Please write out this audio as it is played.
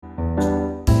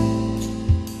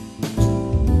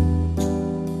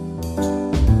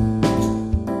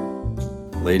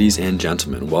Ladies and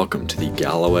gentlemen, welcome to the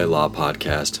Galloway Law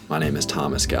Podcast. My name is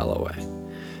Thomas Galloway.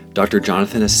 Dr.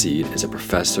 Jonathan Hassid is a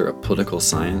professor of political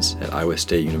science at Iowa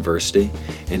State University,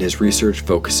 and his research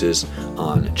focuses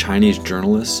on Chinese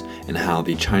journalists and how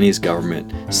the Chinese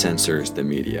government censors the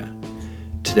media.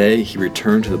 Today, he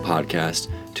returned to the podcast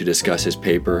to discuss his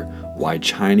paper, Why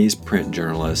Chinese Print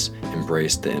Journalists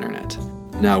Embrace the Internet.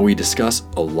 Now, we discuss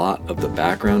a lot of the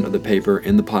background of the paper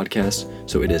in the podcast,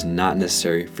 so it is not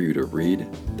necessary for you to read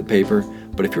the paper,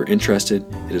 but if you're interested,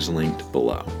 it is linked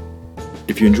below.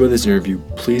 If you enjoy this interview,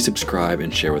 please subscribe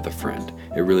and share with a friend.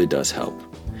 It really does help.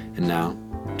 And now,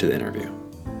 to the interview.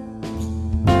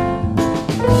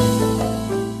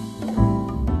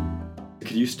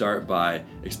 Could you start by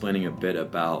explaining a bit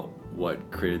about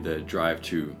what created the drive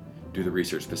to do the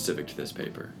research specific to this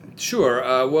paper? Sure.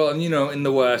 In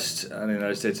the West, and the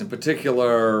United States in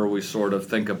particular, we sort of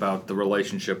think about the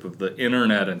relationship of the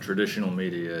internet and traditional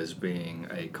media as being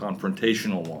a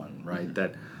confrontational one, right? Mm-hmm.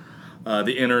 That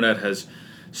the internet has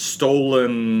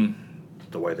stolen,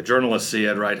 the way the journalists see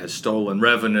it, right, has stolen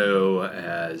revenue,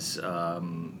 has,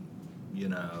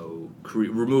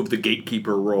 removed the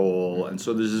gatekeeper role, and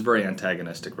so there's this very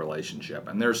antagonistic relationship.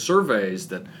 And there are surveys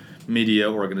that media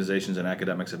organizations and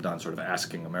academics have done, sort of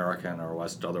asking American or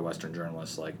other Western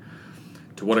journalists, like,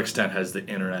 to what extent has the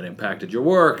internet impacted your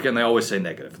work? And they always say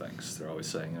negative things. They're always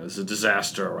saying, it's a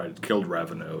disaster, right? It killed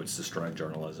revenue, it's destroying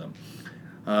journalism.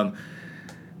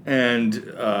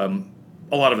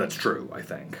 A lot of that's true, I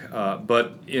think.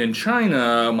 But in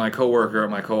China, my co-author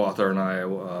and I,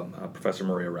 Professor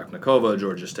Maria Repnikova,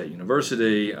 Georgia State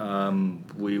University, when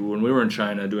we were in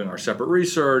China doing our separate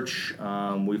research,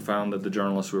 we found that the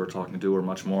journalists we were talking to were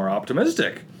much more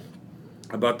optimistic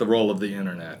about the role of the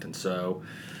internet. And so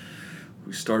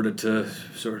we started to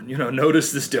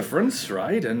notice this difference,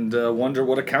 right, and wonder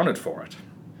what accounted for it.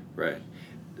 Right.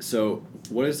 So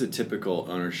what is the typical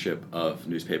ownership of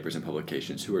newspapers and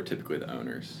publications? Who are typically the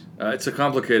owners? It's a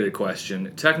complicated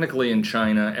question. Technically, in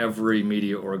China, every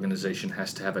media organization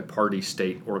has to have a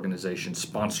party-state organization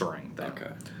sponsoring them.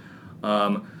 Okay.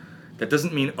 That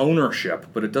doesn't mean ownership,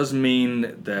 but it does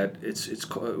mean that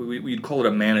we'd call it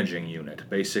a managing unit.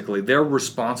 Basically, they're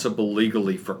responsible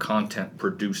legally for content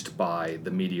produced by the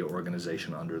media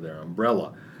organization under their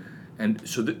umbrella. And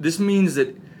so this means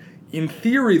that in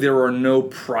theory, there are no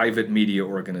private media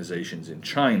organizations in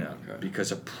China, okay,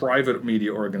 because a private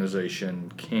media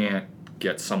organization can't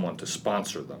get someone to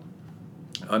sponsor them,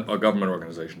 a government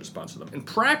organization to sponsor them. In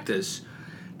practice,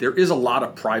 there is a lot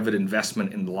of private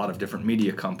investment in a lot of different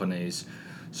media companies.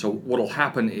 So what will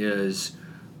happen is,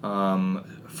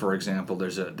 for example,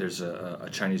 there's a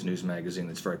Chinese news magazine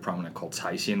that's very prominent called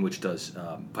Hassid, which does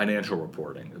financial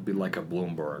reporting. It'd be like a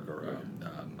Bloomberg or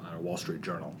a Wall Street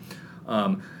Journal.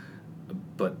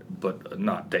 But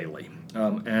not daily.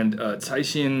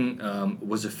 Caixin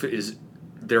is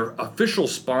their official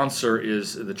sponsor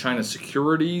is the China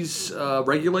Securities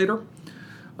Regulator,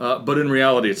 but in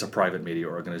reality it's a private media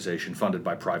organization funded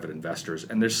by private investors.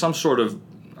 And there's some sort of,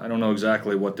 I don't know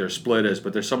exactly what their split is,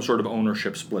 but there's some sort of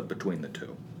ownership split between the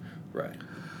two. Right.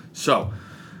 So,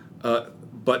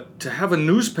 but to have a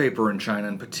newspaper in China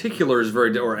in particular is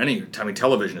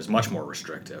television is much more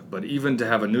restrictive. But even to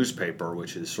have a newspaper,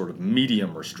 which is sort of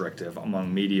medium restrictive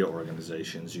among media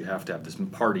organizations, you have to have this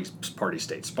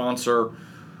party-state sponsor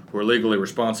who are legally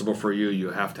responsible for you. You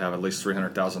have to have at least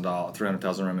 300,000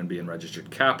 RMB in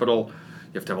registered capital.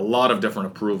 You have to have a lot of different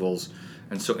approvals.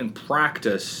 And so in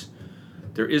practice,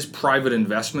 there is private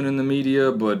investment in the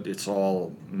media, but it's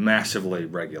all massively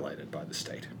regulated by the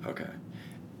state. Okay.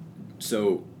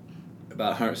 So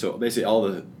basically all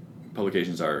the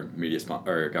publications are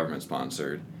or government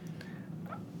sponsored.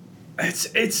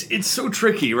 It's so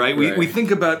tricky, right? Right. We think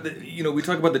about we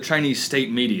talk about the Chinese state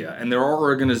media, and there are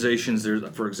organizations.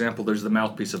 For example, there's the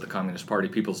mouthpiece of the Communist Party,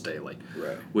 People's Daily,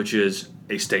 right, which is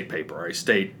a state paper,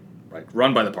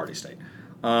 run by the party state.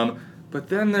 But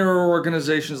then there are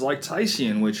organizations like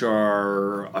Caixin, which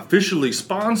are officially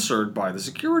sponsored by the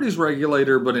securities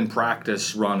regulator, but in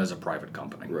practice run as a private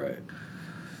company. Right.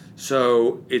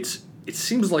 So it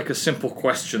seems like a simple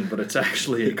question, but it's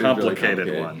actually a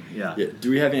complicated one. Yeah. Do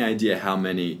we have any idea how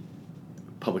many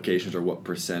publications or what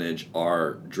percentage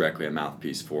are directly a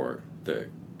mouthpiece for the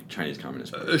Chinese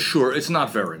Communist Party? Sure, it's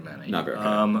not very many. Not very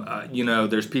many.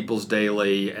 There's People's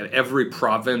Daily, and every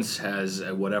province has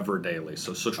a whatever daily.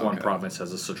 So Sichuan province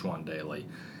has a Sichuan Daily,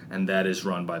 and that is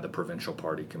run by the provincial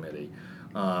party committee.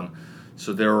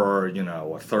 So there are,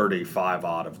 35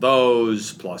 odd of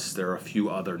those, plus there are a few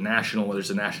other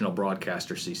there's a national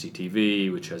broadcaster,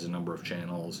 CCTV, which has a number of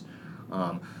channels.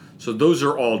 So those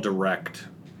are all direct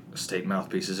state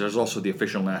mouthpieces. There's also the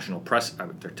official national press.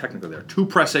 There are two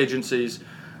press agencies.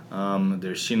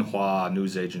 There's Xinhua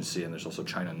News Agency, and there's also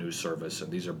China News Service,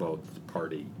 and these are both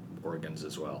party organs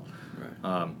as well.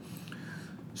 Right.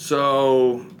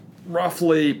 So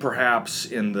roughly perhaps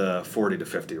in the 40 to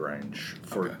 50 range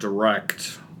for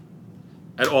direct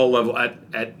at all level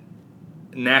at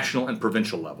national and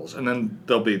provincial levels, and then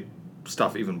there'll be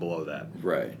stuff even below that.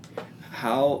 Right.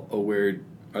 How aware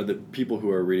are the people who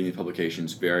are reading the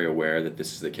publications very aware that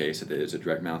this is the case, that it is a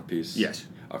direct mouthpiece? Yes.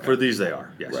 Okay. For these they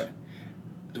are, yes. Right.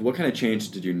 So what kind of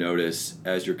change did you notice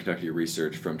as you're conducting your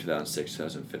research from 2006 to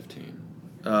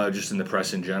 2015? Just in the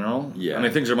press in general? Yeah. I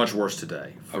mean, things are much worse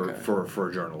today Okay.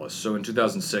 for journalists. So in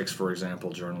 2006, for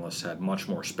example, journalists had much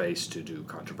more space to do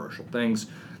controversial things.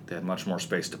 They had much more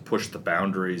space to push the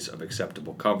boundaries of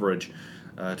acceptable coverage.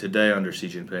 Today, under Xi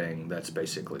Jinping, that's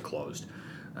basically closed.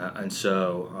 And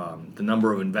so the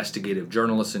number of investigative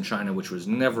journalists in China, which was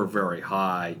never very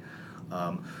high,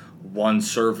 one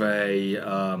survey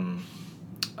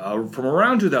from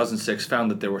around 2006 found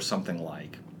that there were something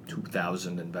like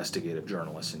 2,000 investigative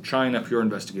journalists in China, pure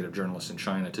investigative journalists in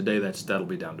China. Today, that'll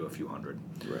be down to a few hundred.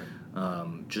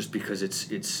 Right. Just because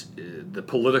it's the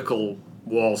political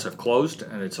walls have closed,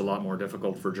 and it's a lot more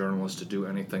difficult for journalists to do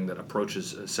anything that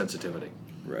approaches sensitivity.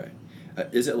 Right.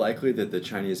 Is it likely that the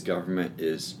Chinese government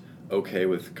is okay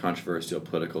with controversial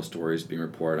political stories being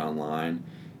reported online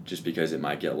just because it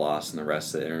might get lost in the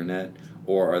rest of the internet?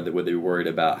 Or would they be worried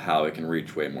about how it can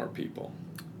reach way more people?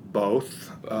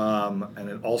 Both. And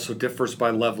it also differs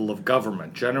by level of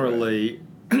government. Generally,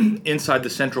 inside the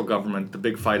central government, the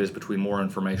big fight is between more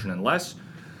information and less.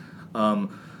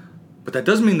 But that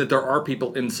does mean that there are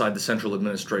people inside the central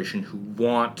administration who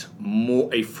want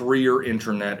a freer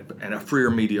internet and a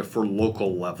freer media for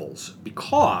local levels,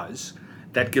 because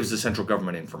that gives the central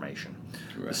government information.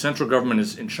 Right. The central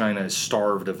government in China is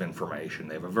starved of information.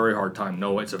 They have a very hard time.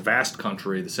 It's a vast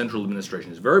country. The central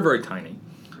administration is very, very tiny.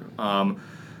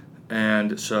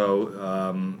 And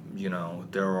so,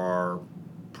 there are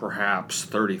perhaps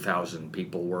 30,000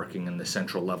 people working in the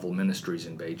central level ministries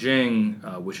in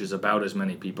Beijing, which is about as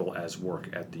many people as work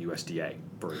at the USDA,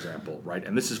 for example, right?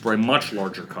 And this is for a much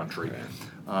larger country.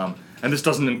 Right. And this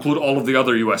doesn't include all of the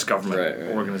other U.S.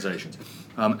 government organizations.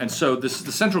 And so the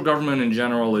central government in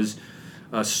general is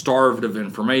starved of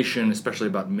information, especially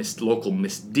about local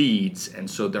misdeeds. And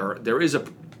so there is a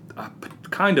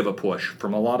kind of a push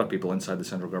from a lot of people inside the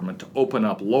central government to open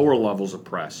up lower levels of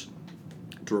press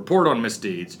to report on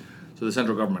misdeeds so the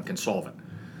central government can solve it.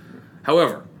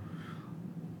 However,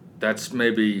 that's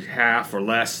maybe half or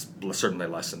less, certainly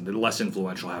less than the less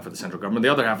influential half of the central government. The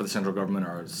other half of the central government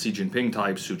are Xi Jinping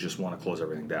types who just want to close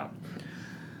everything down.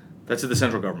 That's at the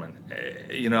central government.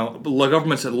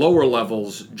 Governments at lower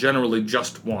levels generally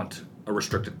just want a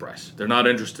restricted press. They're not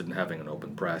interested in having an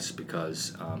open press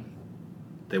because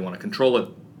they want to control it,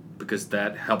 because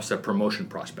that helps their promotion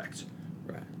prospects.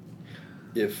 Right.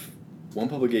 If one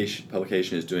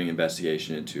publication is doing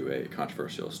investigation into a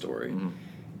controversial story,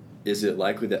 is it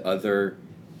likely that other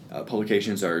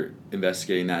publications are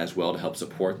investigating that as well to help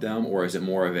support them, or is it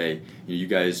more of you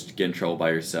guys get in trouble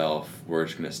by yourself, we're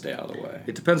just going to stay out of the way?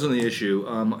 It depends on the issue.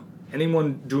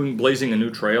 Anyone blazing a new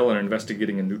trail and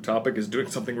investigating a new topic is doing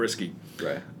something risky,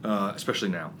 right? Especially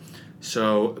now.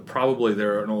 So probably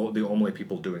they're the only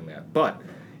people doing that. But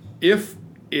if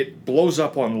it blows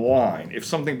up online, if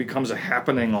something becomes a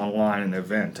happening online, an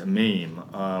event, a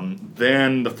meme,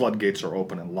 then the floodgates are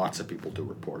open and lots of people do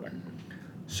reporting.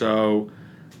 So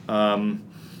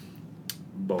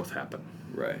both happen.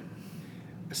 Right.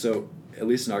 So at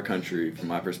least in our country, from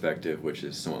my perspective, which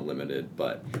is somewhat limited,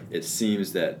 but it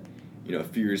seems that a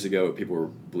few years ago people were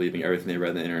believing everything they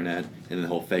read on the internet, and then the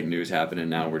whole fake news happened, and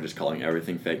now we're just calling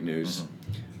everything fake news.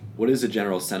 What is the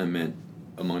general sentiment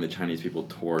among the Chinese people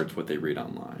towards what they read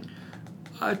online?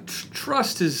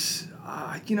 Trust is,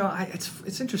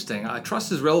 it's interesting.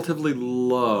 Trust is relatively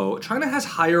low. China has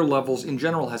higher levels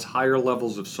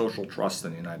of social trust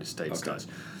than the United States does.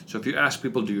 So if you ask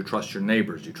people, do you trust your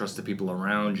neighbors? Do you trust the people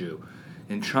around you?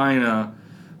 In China,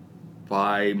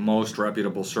 by most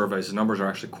reputable surveys, the numbers are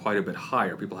actually quite a bit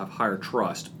higher. People have higher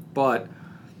trust. But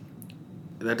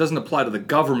that doesn't apply to the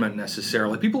government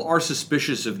necessarily. People are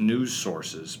suspicious of news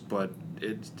sources, but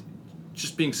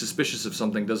just being suspicious of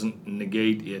something doesn't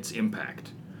negate its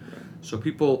impact. Right. So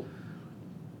people,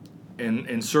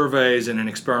 in surveys and in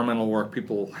experimental work,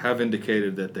 people have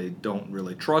indicated that they don't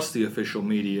really trust the official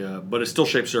media, but it still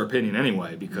shapes their opinion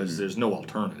anyway, because there's no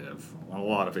alternative on a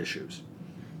lot of issues.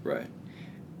 Right.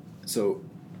 So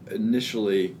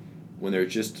initially, when they're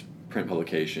just print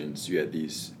publications, you had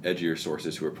these edgier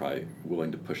sources who were probably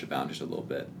willing to push it down just a little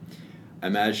bit. I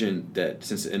imagine that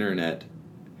since the internet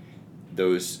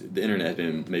has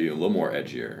been maybe a little more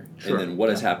edgier. Sure. And then what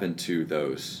has happened to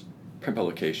those print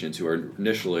publications who are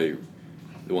initially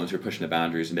the ones who are pushing the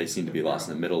boundaries, and they seem to be lost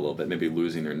in the middle a little bit, maybe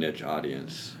losing their niche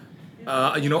audience?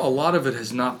 A lot of it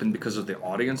has not been because of the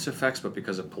audience effects, but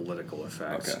because of political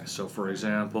effects. Okay. So, for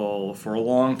example, for a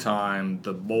long time,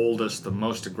 the boldest, the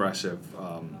most aggressive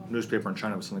newspaper in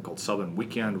China was something called Southern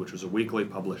Weekend, which was a weekly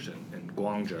published in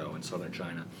Guangzhou in southern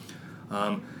China.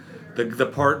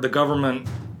 The government,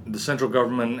 the central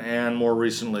government, and more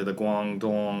recently the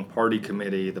Guangdong Party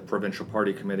Committee, the provincial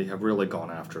party committee, have really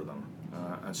gone after them.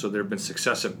 And so there have been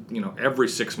successive, every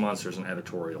 6 months there's an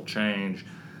editorial change.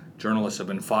 Journalists have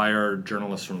been fired.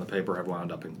 Journalists from the paper have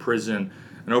wound up in prison.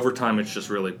 And over time, it's just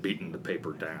really beaten the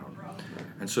paper down.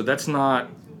 And so it's not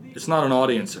an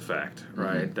audience effect,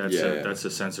 right? Mm-hmm. That's a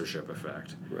censorship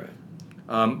effect. Right.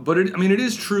 But it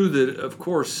is true that, of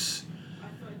course,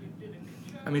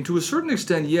 to a certain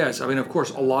extent, yes. Of course,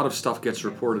 a lot of stuff gets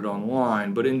reported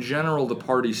online, but in general, the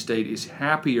party state is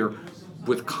happier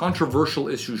with controversial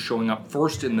issues showing up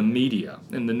first in the media,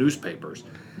 in the newspapers,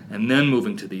 and then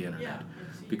moving to the internet,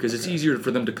 because it's easier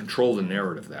for them to control the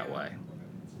narrative that way.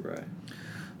 Right.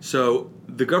 So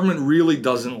the government really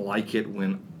doesn't like it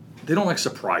they don't like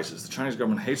surprises. The Chinese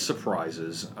government hates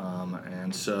surprises,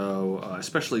 and so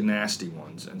especially nasty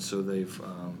ones. And so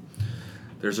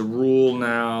there's a rule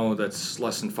now that's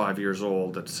less than 5 years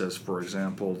old that says, for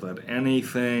example, that any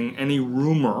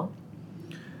rumor,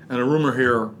 and a rumor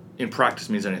here in practice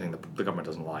means anything that the government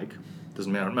doesn't like.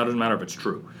 Doesn't matter if it's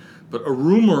true. But a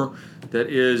rumor that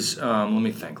is,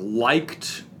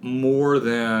 liked more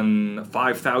than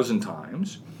 5,000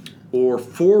 times, or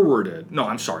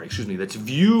that's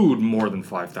viewed more than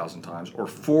 5,000 times, or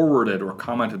forwarded or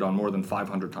commented on more than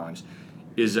 500 times,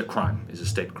 is a crime, is a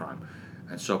state crime.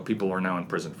 And so people are now in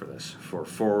prison for this, for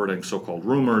forwarding so-called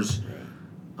rumors,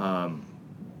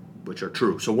 which are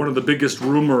true. So one of the biggest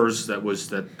rumors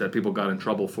that people got in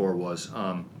trouble for was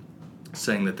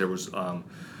saying that there was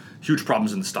huge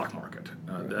problems in the stock market.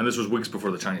 And this was weeks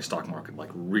before the Chinese stock market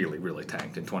really, really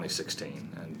tanked in 2016.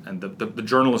 And the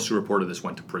journalists who reported this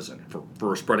went to prison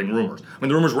for spreading rumors. The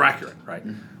rumors were accurate, right?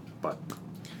 But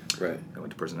they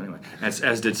went to prison anyway,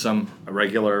 as did some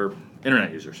regular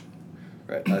internet users.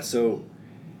 Right. So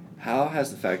how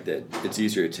has the fact that it's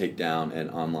easier to take down an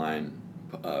online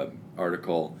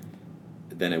article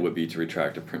than it would be to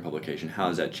retract a print publication, how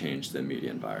has that changed the media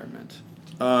environment?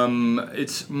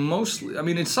 It's mostly,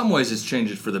 in some ways it's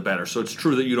changed it for the better. So it's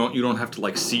true that you don't have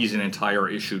to seize an entire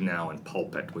issue now and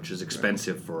pulp it, which is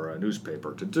expensive for a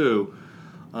newspaper to do.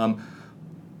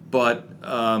 But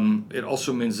it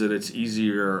also means that it's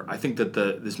easier. I think that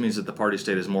this means that the party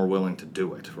state is more willing to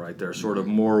do it, right? They're sort of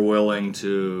more willing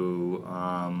to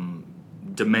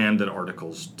demand that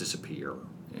articles disappear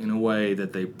in a way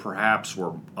that they perhaps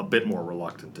were a bit more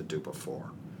reluctant to do before.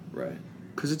 Right.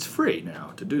 Because it's free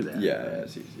now to do that. Yeah,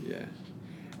 it's easy, yeah.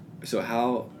 So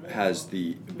how has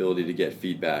the ability to get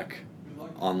feedback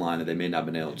online that they may not have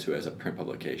been able to as a print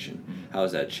publication, how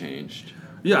has that changed?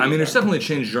 Yeah, it's definitely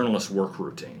changed journalists' work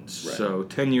routines. Right. So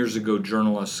 10 years ago,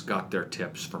 journalists got their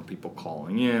tips from people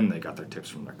calling in, they got their tips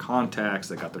from their contacts,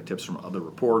 they got their tips from other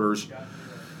reporters.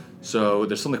 So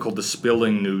there's something called the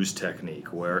spilling news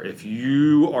technique, where if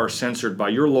you are censored by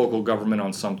your local government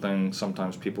on something,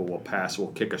 sometimes people will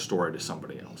kick a story to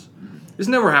somebody else. This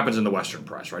never happens in the Western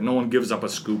press, right? No one gives up a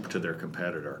scoop to their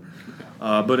competitor.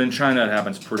 But in China, it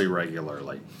happens pretty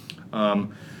regularly.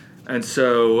 And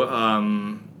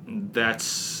so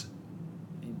that's,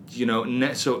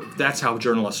 so that's how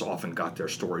journalists often got their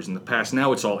stories in the past.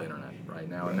 Now it's all internet, right?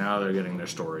 Now they're getting their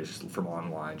stories from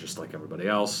online just like everybody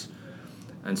else.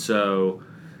 And so,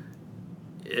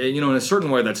 in a certain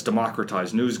way, that's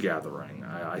democratized news gathering.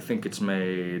 I think it's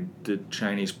made the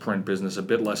Chinese print business a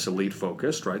bit less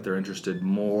elite-focused, right? They're interested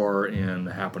more in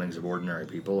the happenings of ordinary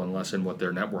people and less in what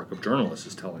their network of journalists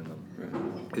is telling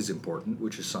them is important,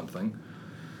 which is something.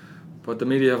 But the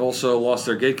media have also lost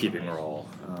their gatekeeping role,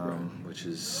 which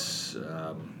is,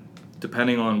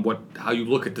 depending on how you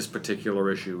look at this particular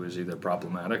issue, is either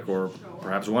problematic or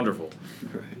perhaps wonderful.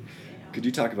 Right. Could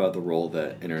you talk about the role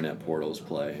that internet portals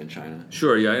play in China?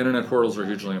 Sure, yeah. Internet portals are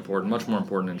hugely important, much more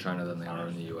important in China than they are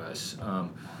in the U.S.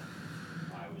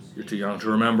 You're too young to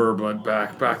remember, but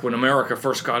back when America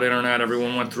first got internet,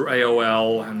 everyone went through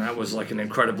AOL, and that was an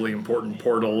incredibly important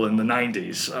portal in the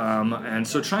 90s. And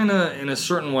so China, in a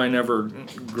certain way, never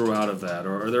grew out of that,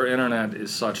 or their internet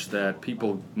is such that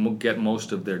people get a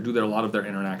lot of their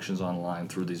interactions online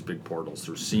through these big portals,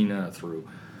 through Sina, through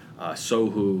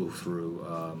Sohu, through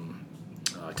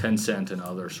Tencent and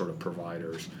other sort of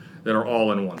providers that are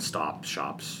all in one-stop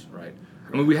shops, right?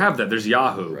 I mean, we have that. There's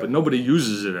Yahoo, but nobody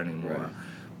uses it anymore. Right.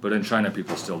 But in China,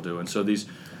 people still do. And so these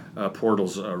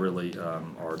portals really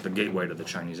are the gateway to the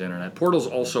Chinese internet. Portals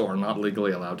also are not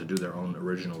legally allowed to do their own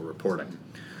original reporting.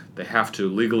 They have to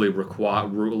legally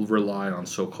rely on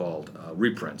so-called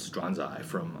reprints, zhuanzai,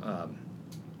 from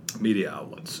media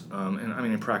outlets. And I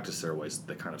mean, in practice, there are ways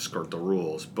they kind of skirt the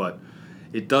rules. But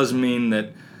it does mean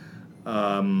that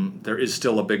there is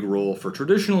still a big role for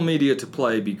traditional media to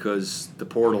play because the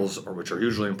portals, which are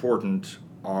hugely important,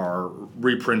 are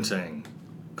reprinting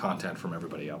content from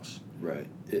everybody else. Right.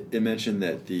 It mentioned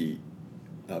that the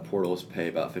portals pay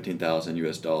about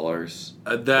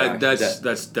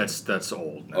 $15,000 That's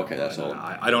old. Now. Okay, that's old.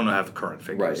 I don't have the current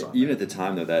figures. Right. On Even that. at the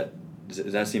time, though,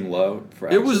 does that seem low for?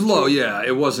 It was low, yeah.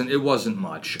 It wasn't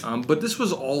much. But this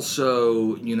was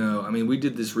also, I mean, we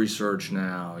did this research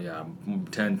now,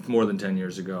 more than 10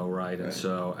 years ago, right? And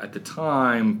so at the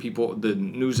time, the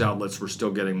news outlets were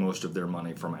still getting most of their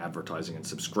money from advertising and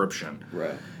subscription.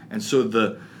 Right. And so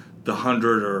the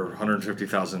 100 or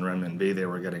 150,000 renminbi they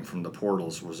were getting from the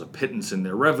portals was a pittance in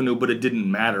their revenue, but it didn't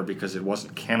matter because it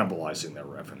wasn't cannibalizing their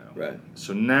revenue. Right.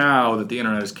 So now that the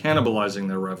internet is cannibalizing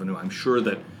their revenue, I'm sure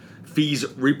that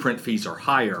reprint fees are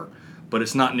higher, but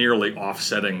it's not nearly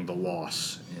offsetting the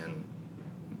loss in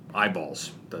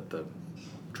eyeballs that the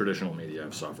traditional media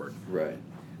have suffered. Right.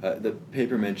 The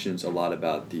paper mentions a lot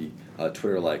about the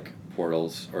Twitter-like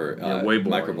portals or Weibo.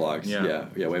 microblogs. Yeah,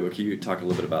 Weibo. Can you talk a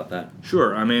little bit about that?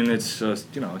 Sure. I mean, it's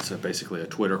basically a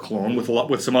Twitter clone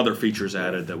with some other features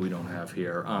added that we don't have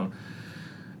here.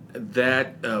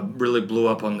 That really blew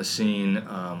up on the scene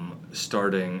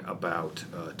starting about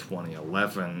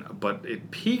 2011, but it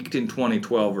peaked in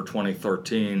 2012 or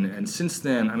 2013, and since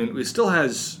then, I mean, it still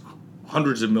has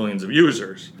hundreds of millions of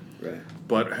users, right?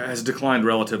 But has declined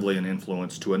relatively in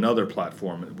influence to another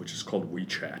platform, which is called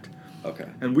WeChat. Okay.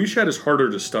 And WeChat is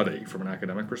harder to study from an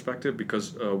academic perspective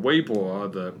because Weibo,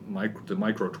 the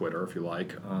micro Twitter, if you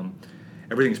like,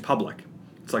 everything's public.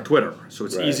 It's like Twitter, so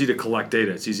it's easy to collect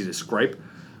data. It's easy to scrape.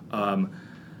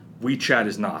 WeChat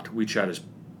is not. WeChat is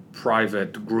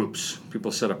private groups.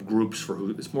 People set up groups for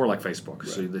who. It's more like Facebook. Right.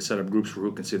 So they set up groups for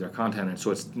who can see their content, and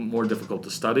so it's more difficult to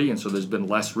study. And so there's been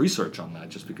less research on that,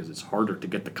 just because it's harder to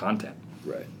get the content.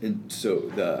 Right. And so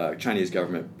the Chinese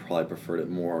government probably preferred it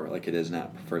more like it is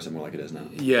now. Prefers it more like it is now.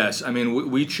 Yes, I mean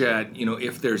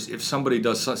WeChat. If somebody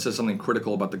says something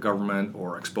critical about the government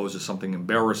or exposes something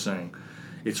embarrassing,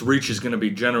 its reach is going to be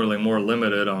generally more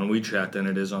limited on WeChat than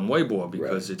it is on Weibo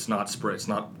because it's not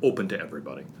open to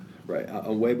everybody. Right.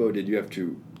 On Weibo, did you have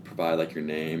to provide like your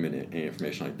name and any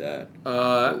information like that?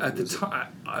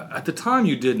 At the time,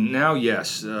 you didn't. Now,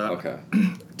 yes. Okay.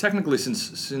 Technically,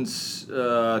 since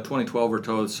 2012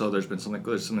 or so, there's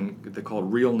something they call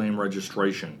real name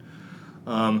registration,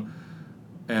 and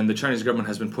the Chinese government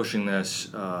has been pushing this.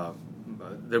 There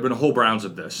have been whole rounds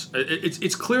of this.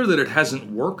 It's clear that it hasn't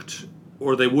worked,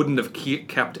 or they wouldn't have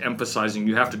kept emphasizing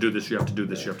you have to do this, you have to do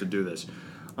this, you have to do this.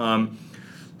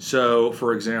 So,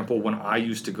 for example, when I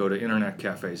used to go to internet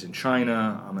cafes in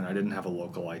China, I mean, I didn't have a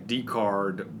local ID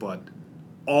card, but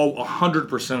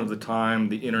 100% of the time,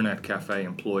 the internet cafe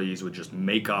employees would just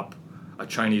make up a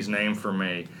Chinese name for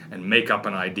me and make up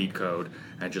an ID code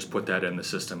and just put that in the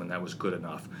system, and that was good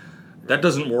enough. That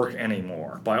doesn't work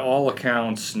anymore. By all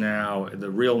accounts now,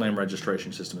 the real name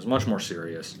registration system is much more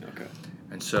serious. Okay.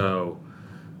 And so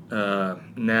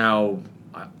now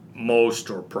most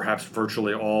or perhaps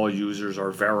virtually all users are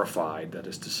verified. That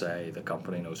is to say, the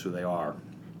company knows who they are.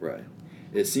 Right.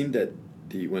 It seemed that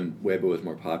when Weibo was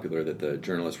more popular, that the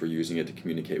journalists were using it to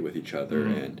communicate with each other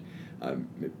and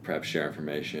perhaps share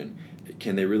information.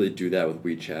 Can they really do that with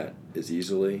WeChat as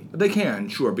easily? They can,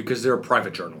 sure, because they're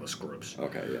private journalist groups.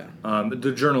 Okay, yeah.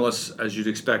 The journalists, as you'd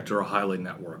expect, are a highly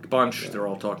networked bunch. Right. They're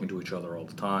all talking to each other all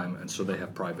the time, and so they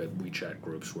have private WeChat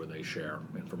groups where they share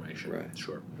information. Right.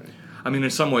 Sure. Right. I mean,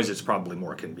 in some ways, it's probably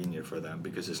more convenient for them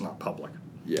because it's not public.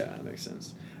 Yeah, that makes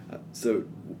sense. So,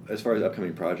 as far as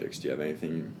upcoming projects, do you have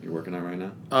anything you're working on right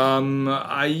now? I mean,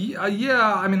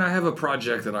 I have a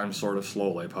project that I'm sort of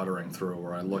slowly puttering through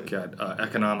where I look at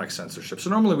economic censorship. So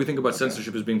normally we think about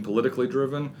censorship as being politically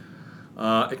driven.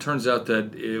 It turns out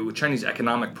that Chinese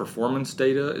economic performance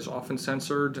data is often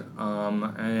censored,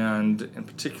 and in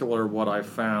particular, what I've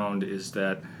found is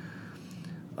that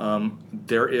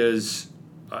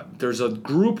there's a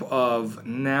group of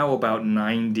now about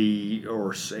 90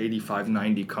 or 85,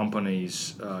 90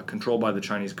 companies controlled by the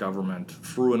Chinese government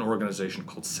through an organization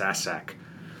called SASAC,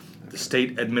 the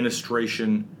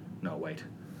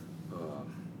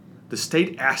the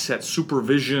State Asset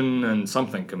Supervision and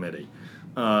something Committee.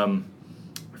 I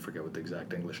forget what the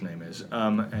exact English name is, it's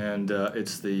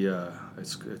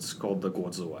called the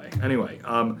Guozhuwei. Anyway,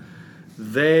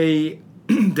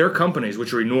 their companies,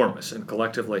 which are enormous and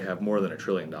collectively have more than $1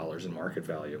 trillion in market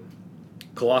value,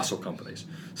 colossal companies,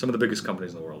 some of the biggest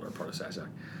companies in the world are part of SASAC.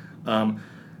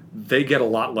 They get a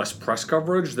lot less press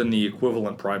coverage than the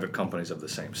equivalent private companies of the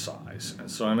same size. And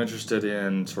so I'm interested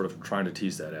in sort of trying to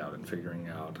tease that out and figuring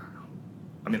out.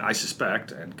 I mean, I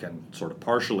suspect and can sort of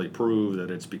partially prove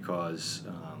that it's because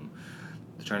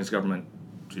the Chinese government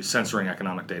is censoring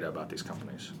economic data about these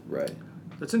companies. Right.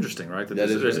 That's interesting, right? That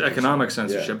is there's economic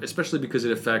censorship, yeah. Especially because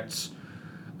it affects,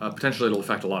 potentially it'll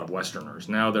affect a lot of Westerners.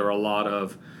 Now there are a lot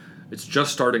of, it's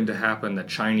just starting to happen that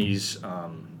Chinese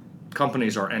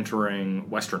companies are entering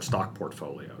Western stock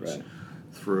portfolios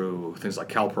through things like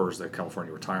CalPERS, the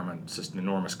California retirement system,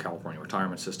 enormous California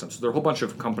retirement system. So there are a whole bunch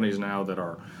of companies now that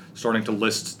are starting to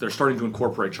list, they're starting to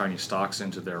incorporate Chinese stocks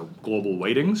into their global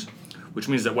weightings, which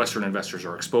means that Western investors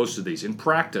are exposed to these. In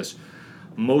practice,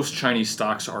 most Chinese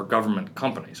stocks are government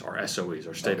companies, or SOEs,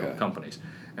 or state-owned companies.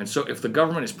 And so if the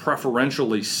government is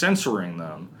preferentially censoring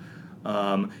them,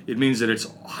 it means that it's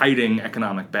hiding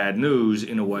economic bad news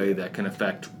in a way that can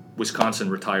affect Wisconsin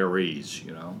retirees,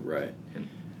 you know? Right.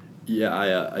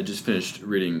 Yeah, I just finished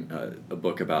reading a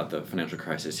book about the financial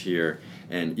crisis here,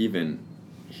 and even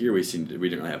here we didn't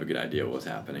really have a good idea what was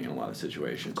happening in a lot of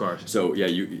situations. Of course. So yeah,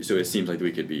 so it seems like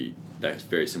we could be that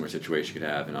very similar situation could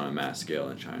happen on a mass scale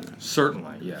in China.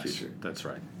 Certainly, yes. Future. That's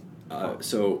right.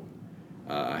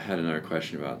 I had another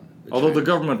question about. Although the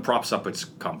government props up its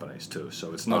companies too,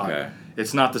 so it's not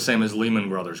the same as Lehman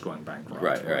Brothers going bankrupt.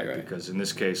 Right. Because in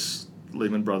this case,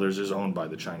 Lehman Brothers is owned by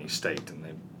the Chinese state, and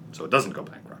so it doesn't go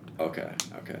bankrupt. Okay.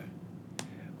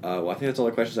 Well, I think that's all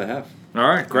the questions I have. All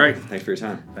right, great. Thanks for your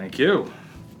time. Thank you.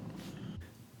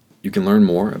 You can learn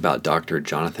more about Dr.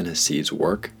 Jonathan Hassid's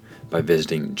work by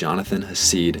visiting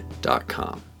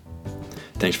jonathanhassid.com.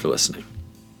 Thanks for listening.